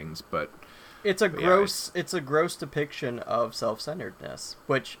those things, but it's a gross depiction of self-centeredness,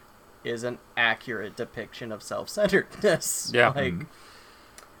 which is an accurate depiction of self-centeredness. Yeah. Like,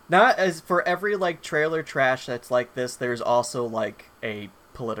 not as for every like trailer trash that's like this, there's also like a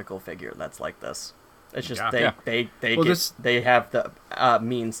political figure that's like this. It's just they have the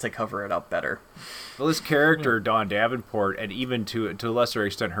means to cover it up better. Well, this character, Dawn Davenport, and even to a lesser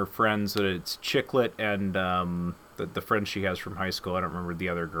extent her friends, that it's Chicklet and the friend she has from high school. I don't remember the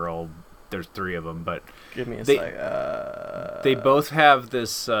other girl. There's three of them, but give me a sec. They both have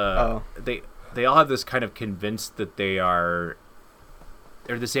this. They all have this kind of convinced that they are.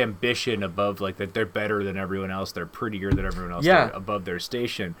 Or this ambition above, like, that they're better than everyone else, they're prettier than everyone else, they're above their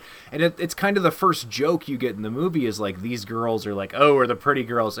station. And it's kind of the first joke you get in the movie is, like, these girls are like, oh, we're the pretty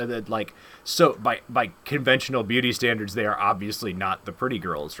girls. And then, like, so by conventional beauty standards, they are obviously not the pretty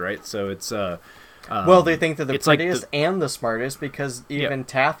girls, right? So it's... well, they think they're the prettiest and the smartest because even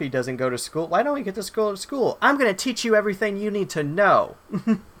Taffy doesn't go to school. Why don't we get to go to school? I'm going to teach you everything you need to know.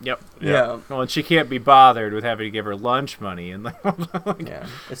 Yep. Yeah. Well, and she can't be bothered with having to give her lunch money. And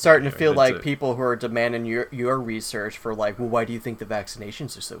it's starting to feel like people who are demanding your research for like, well, why do you think the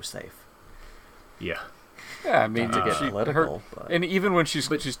vaccinations are so safe? Yeah. Yeah, I mean, to get political. And even when she's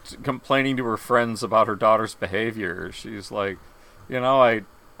complaining to her friends about her daughter's behavior, she's like, you know, I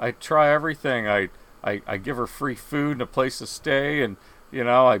try everything. I give her free food and a place to stay, and, you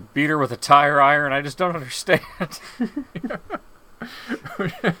know, I beat her with a tire iron. I just don't understand. I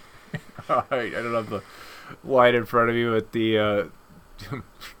don't have the line in front of me, but the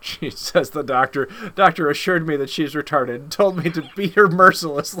she says the doctor assured me that she's retarded and told me to beat her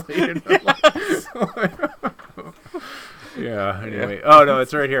mercilessly. Yeah. Anyway, oh no,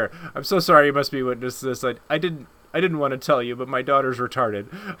 it's right here. I'm so sorry. You must be witness to this. I didn't want to tell you, but my daughter's retarded.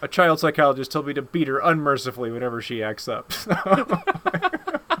 A child psychologist told me to beat her unmercifully whenever she acts up.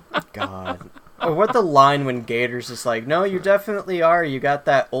 God. Or what the line when Gator's is like, no, you definitely are. You got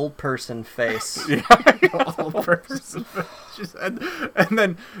that old person face. Old person face. And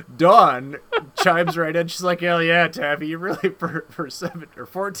then Dawn chimes right in. She's like, hell yeah, Taffy, you really, for 7 or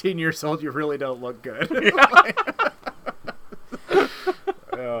 14 years old, you really don't look good.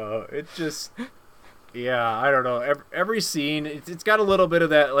 It just... Yeah, I don't know. Every scene, it's got a little bit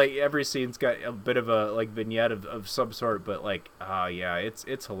of that. Like, every scene's got a bit of a like vignette of some sort. But like, yeah,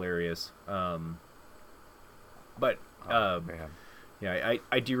 it's hilarious. Man. Yeah,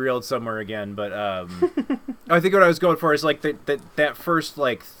 I derailed somewhere again. But I think what I was going for is like that first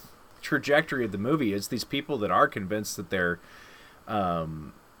like trajectory of the movie is these people that are convinced that they're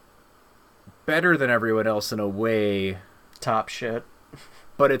better than everyone else in a way. Top shit.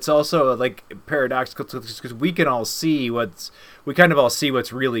 but it's also like paradoxical because we kind of all see what's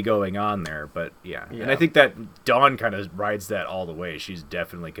really going on there. But yeah. And I think that Dawn kind of rides that all the way. She's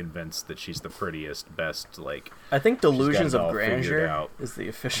definitely convinced that she's the prettiest, best. Like, I think delusions of grandeur is the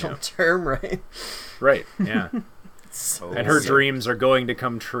official term, right? Right. Yeah. And her dreams are going to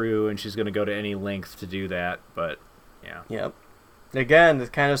come true, and she's going to go to any length to do that. But yeah. Yep. Again,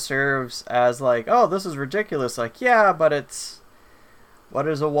 it kind of serves as like, oh, this is ridiculous. Like, yeah, but it's what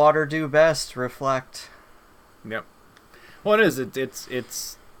does a water do best? Reflect. Yep. Well, it is. It's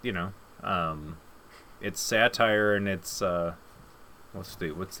it's satire, and it's what's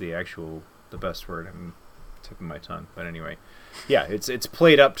the best word? I'm tipping my tongue, but anyway, yeah, it's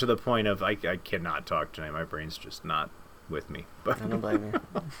played up to the point of I cannot talk tonight. My brain's just not with me. But I don't blame you.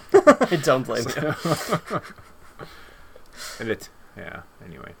 I don't blame you. And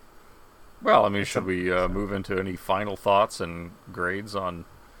anyway. Well, I mean, should we move into any final thoughts and grades on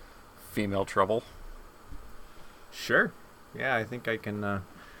Female Trouble? Sure. Yeah, I think I can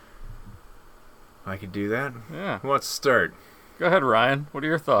do that. Yeah. Who wants to start? Go ahead, Ryan. What are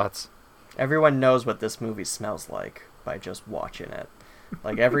your thoughts? Everyone knows what this movie smells like by just watching it.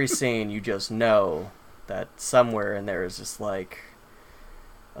 Like, every scene, you just know that somewhere in there is just, like,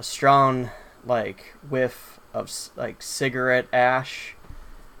 a strong, like, whiff of, like, cigarette ash,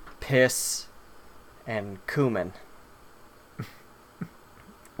 piss, and cumin.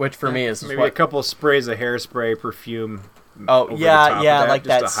 Which for me is maybe a couple sprays of hairspray, perfume. Oh over yeah, the top yeah, of that, like just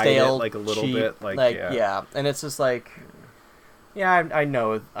that to hide stale, it, like a little cheap, bit, like yeah. And it's just like, yeah, I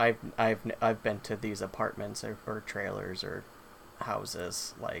know, I've been to these apartments or trailers or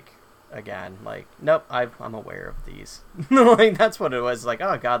houses. Like, again, like, nope, I'm aware of these. Like, that's what it was. Like,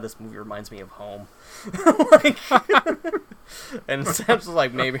 oh god, this movie reminds me of home. Like, and it's just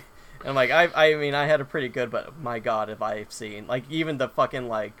like maybe. And like I mean I had a pretty good, but my god, if I've seen like even the fucking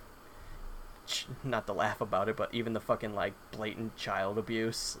like, not to laugh about it, but even the fucking like blatant child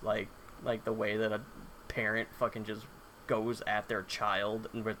abuse, like the way that a parent fucking just goes at their child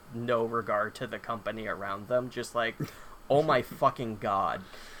with no regard to the company around them, just like, oh my fucking god.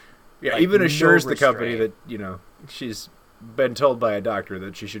 Yeah, like, even assures the restraint. company that she's been told by a doctor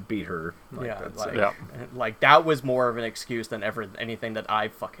that she should beat her. Like that was more of an excuse than anything that I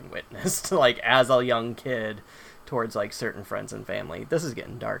fucking witnessed. Like as a young kid, towards like certain friends and family. This is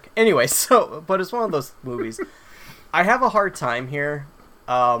getting dark. Anyway, but it's one of those movies. I have a hard time here.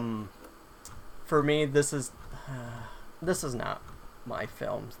 For me, this is not my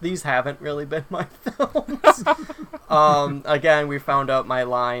films. These haven't really been my films. Again, we found out my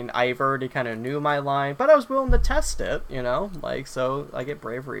line. I've already kind of knew my line, but I was willing to test it, like, so I get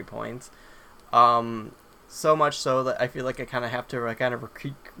bravery points. So much so that I feel like I kind of have to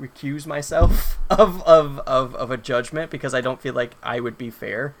recuse myself of a judgment, because I don't feel like I would be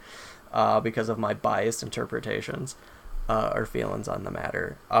fair, because of my biased interpretations. Or feelings on the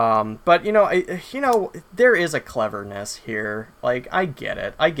matter. But there is a cleverness here. Like, I get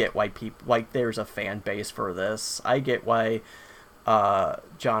it. I get why people, like, there's a fan base for this. I get why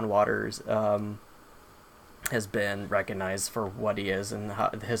John Waters has been recognized for what he is and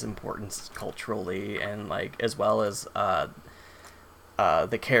his importance culturally, and like as well as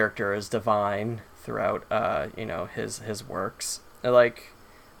the character is divine throughout his works. Like,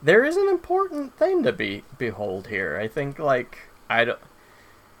 there is an important thing to behold here. I think, like,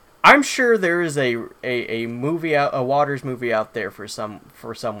 I'm sure there is a movie a Waters movie out there for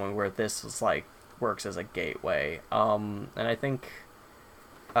someone where this is like works as a gateway. And I think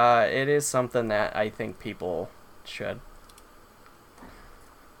it is something that I think people should.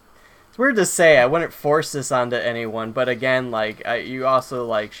 It's weird to say. I wouldn't force this onto anyone, but again, like, you also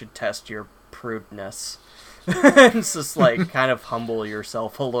like should test your prudeness. It's just like kind of humble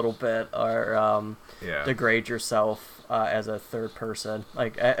yourself a little bit, or degrade yourself as a third person,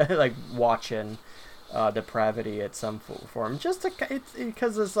 like watching depravity at some form, just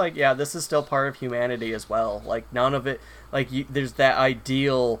because it's like, yeah, this is still part of humanity as well. Like, none of it, like, there's that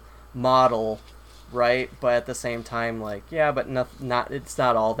ideal model, right? But at the same time, like, yeah, but it's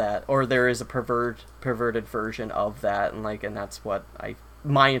not all that, or there is a perverted version of that, and that's what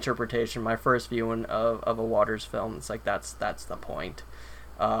my interpretation, my first viewing of a Waters film. It's like that's the point,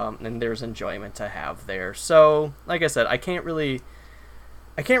 and there's enjoyment to have there. So, like I said, I don't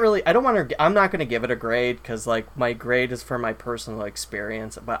want to. I'm not going to give it a grade, because like my grade is for my personal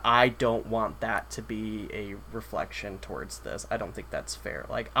experience, but I don't want that to be a reflection towards this. I don't think that's fair.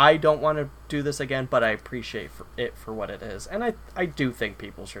 Like, I don't want to do this again, but I appreciate it for what it is, and I do think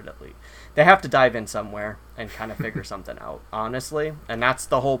people should at least. They have to dive in somewhere and kind of figure something out, honestly, and that's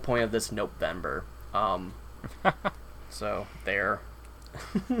the whole point of this November. So there.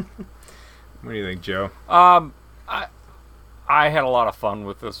 What do you think, Joe? I had a lot of fun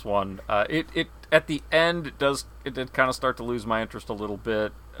with this one. It at the end it did kind of start to lose my interest a little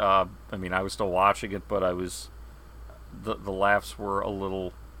bit. I mean, I was still watching it, but the laughs were a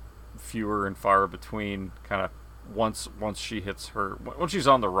little fewer and far between. Kind of once she's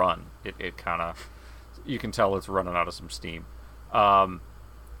on the run, it kind of, you can tell it's running out of some steam.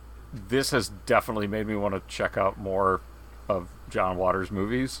 This has definitely made me want to check out more of John Waters'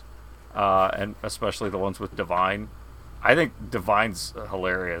 movies, and especially the ones with Divine. I think Divine's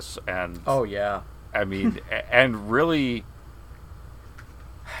hilarious, and oh yeah, I mean, and really,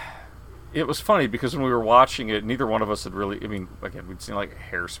 it was funny because when we were watching it, neither one of us had really. I mean, again, we'd seen like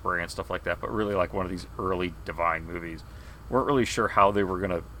Hairspray and stuff like that, but really like one of these early Divine movies, weren't really sure how they were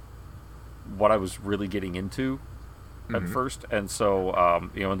gonna, what I was really getting into at first, and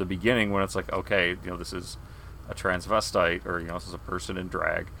so in the beginning when it's like, okay, this is a transvestite, or this is a person in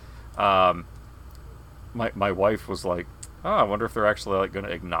drag. My wife was like, oh, I wonder if they're actually like going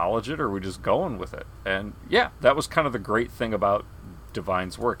to acknowledge it, or are we just going with it? And yeah, that was kind of the great thing about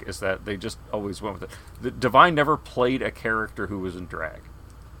Divine's work, is that they just always went with it. Divine never played a character who was in drag.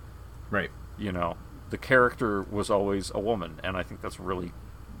 Right. The character was always a woman, and I think that's really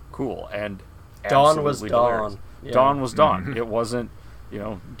cool. And Dawn was hilarious. Dawn. Yeah. Dawn was Dawn. It wasn't,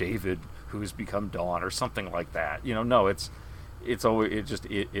 David who's become Dawn or something like that. No, it's always,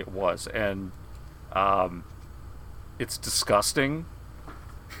 it was. And it's disgusting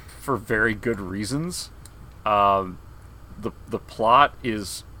for very good reasons. The plot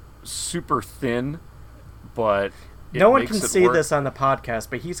is super thin, but no one can see this on the podcast,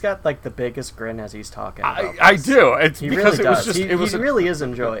 but he's got like the biggest grin as he's talking about I do. It's he because really it was does. just he really is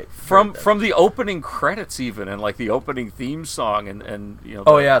enjoying from the opening credits, even, and like the opening theme song, and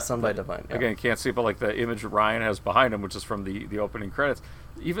Sung by Divine. Yeah. Again, can't see it, but like the image Ryan has behind him, which is from the opening credits.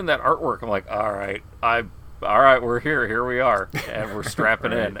 Even that artwork, I'm like, all right, we're here we are, and we're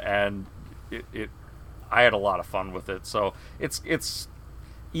strapping right. in, and I had a lot of fun with it. So it's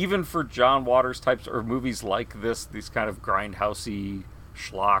even for John Waters types or movies like this, these kind of grindhousey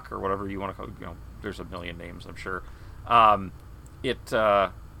schlock or whatever you want to call it, there's a million names, I'm sure. It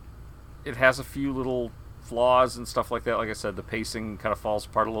has a few little flaws and stuff like that. Like I said, the pacing kind of falls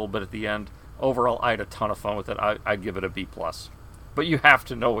apart a little bit at the end. Overall, I had a ton of fun with it. I'd give it a B+. But you have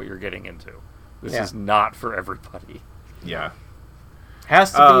to know what you're getting into. This is not for everybody. Yeah.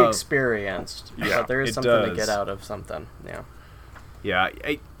 Has to be experienced. Yeah, but there is something to get out of something. Yeah. Yeah,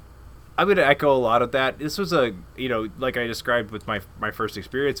 I'm going to echo a lot of that. This was like I described with my first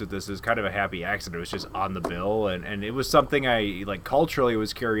experience with this, is kind of a happy accident. It was just on the bill, and it was something I, like, culturally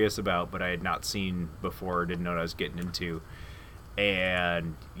was curious about, but I had not seen before, didn't know what I was getting into.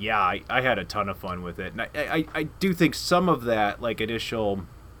 And, yeah, I had a ton of fun with it. And I do think some of that, like, initial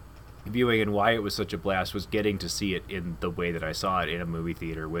viewing and why it was such a blast was getting to see it in the way that I saw it in a movie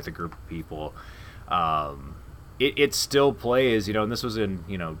theater with a group of people. It still plays, and this was in,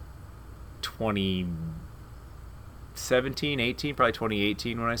 2017, 18, probably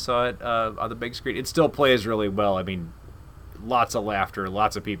 2018 when I saw it on the big screen. It still plays really well. I mean, lots of laughter,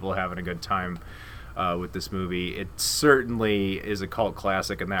 lots of people having a good time with this movie. It certainly is a cult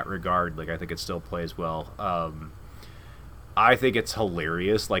classic in that regard. Like, I think it still plays well. I think it's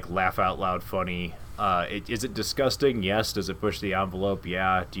hilarious, like, laugh out loud funny. Is it disgusting? Yes. Does it push the envelope?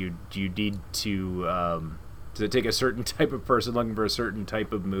 Yeah. Do you need to... does it take a certain type of person looking for a certain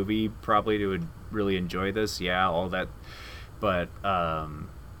type of movie probably to really enjoy this? Yeah, all that. But,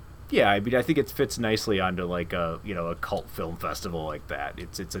 yeah, I mean, I think it fits nicely onto, like, a cult film festival like that.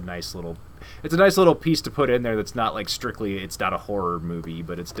 It's a nice little piece to put in there that's not, like, strictly, it's not a horror movie,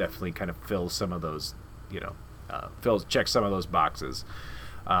 but it's definitely kind of fills some of those, checks some of those boxes.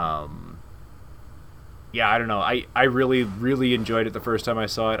 Yeah, I don't know. I really, really enjoyed it the first time I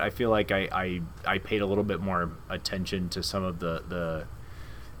saw it. I feel like I paid a little bit more attention to some of the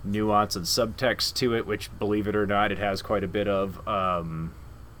nuance and subtext to it, which, believe it or not, it has quite a bit of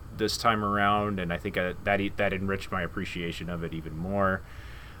this time around, and I think that enriched my appreciation of it even more.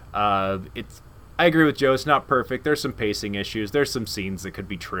 I agree with Joe. It's not perfect. There's some pacing issues. There's some scenes that could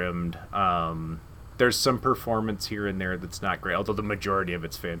be trimmed. There's some performance here and there that's not great, although the majority of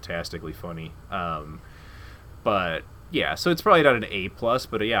it's fantastically funny. But yeah, so it's probably not an A+,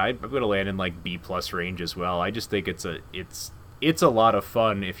 but yeah, I'm going to land in like B+ range as well. I just think it's a lot of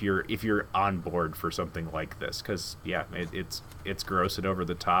fun if you're on board for something like this, because yeah, it's gross and over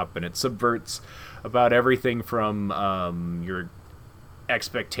the top, and it subverts about everything from your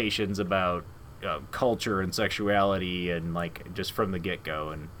expectations about culture and sexuality, and like just from the get-go,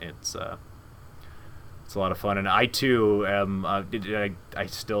 and it's It's a lot of fun, and I too am. I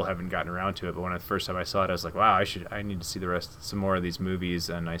still haven't gotten around to it, but when the first time I saw it, I was like, "Wow, I need to see some more of these movies,"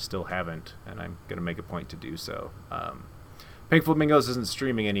 and I still haven't, and I'm gonna make a point to do so. Pink Flamingos isn't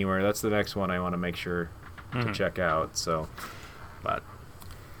streaming anywhere. That's the next one I want to make sure to check out. So, but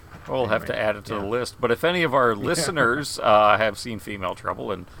we'll have to add it to the list. But if any of our listeners have seen Female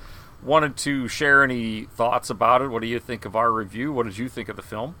Trouble and wanted to share any thoughts about it, what do you think of our review? What did you think of the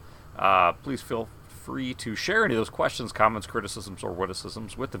film? Please feel free to share any of those questions, comments, criticisms, or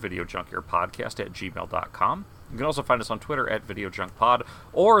witticisms with the Video Junkyard Podcast at gmail.com. You can also find us on Twitter at VideoJunkPod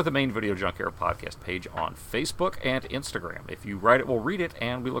or the main Video Junkyard Podcast page on Facebook and Instagram. If you write it, we'll read it,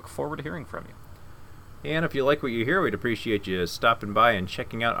 and we look forward to hearing from you. And if you like what you hear, we'd appreciate you stopping by and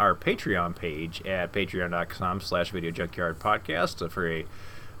checking out our Patreon page at patreon.com/VideoJunkyardPodcast for a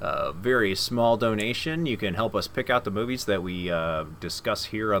very small donation. You can help us pick out the movies that we discuss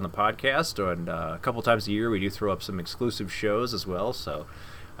here on the podcast, and a couple times a year we do throw up some exclusive shows as well. So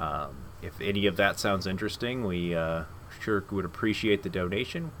if any of that sounds interesting, we sure would appreciate the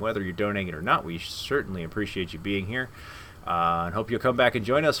donation. Whether you're donating or not, we certainly appreciate you being here. And hope you'll come back and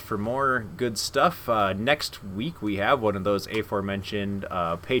join us for more good stuff. Next week we have one of those aforementioned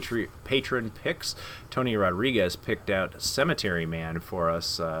patron picks. Tony Rodriguez picked out Cemetery Man for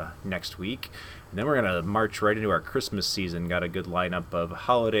us next week. And then we're going to march right into our Christmas season. Got a good lineup of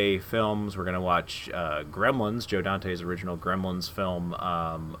holiday films. We're going to watch Gremlins, Joe Dante's original Gremlins film,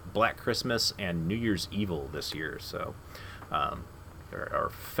 Black Christmas, and New Year's Evil this year. So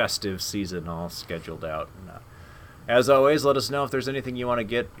our festive season all scheduled out. As always, let us know if there's anything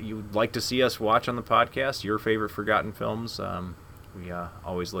you'd like to see us watch on the podcast, your favorite forgotten films. We are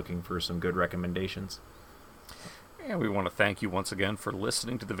always looking for some good recommendations. And we want to thank you once again for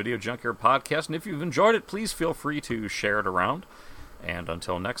listening to the Video Junkyard Podcast. And if you've enjoyed it, please feel free to share it around. And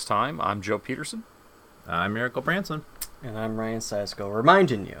until next time, I'm Joe Peterson. I'm Miracle Branson. And I'm Ryan Sasko,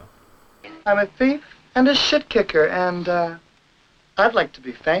 reminding you. I'm a thief and a shit kicker, and I'd like to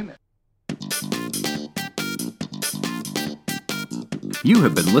be famous. You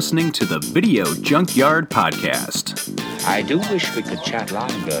have been listening to the Video Junkyard Podcast. I do wish we could chat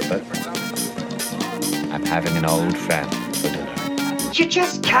longer, but I'm having an old friend for dinner. You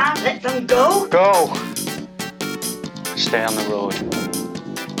just can't let them go. Go! Stay on the road.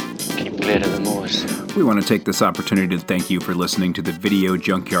 Keep clear to the moors. We want to take this opportunity to thank you for listening to the Video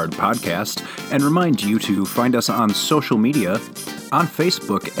Junkyard Podcast and remind you to find us on social media on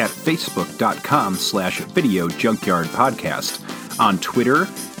Facebook at facebook.com/Video Junkyard Podcast, on Twitter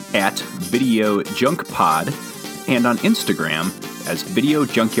at Video Junk Pod, and on Instagram as Video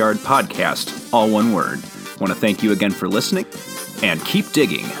Junkyard Podcast, all one word. Want to thank you again for listening, and keep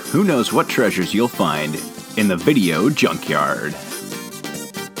digging. Who knows what treasures you'll find in the Video Junkyard.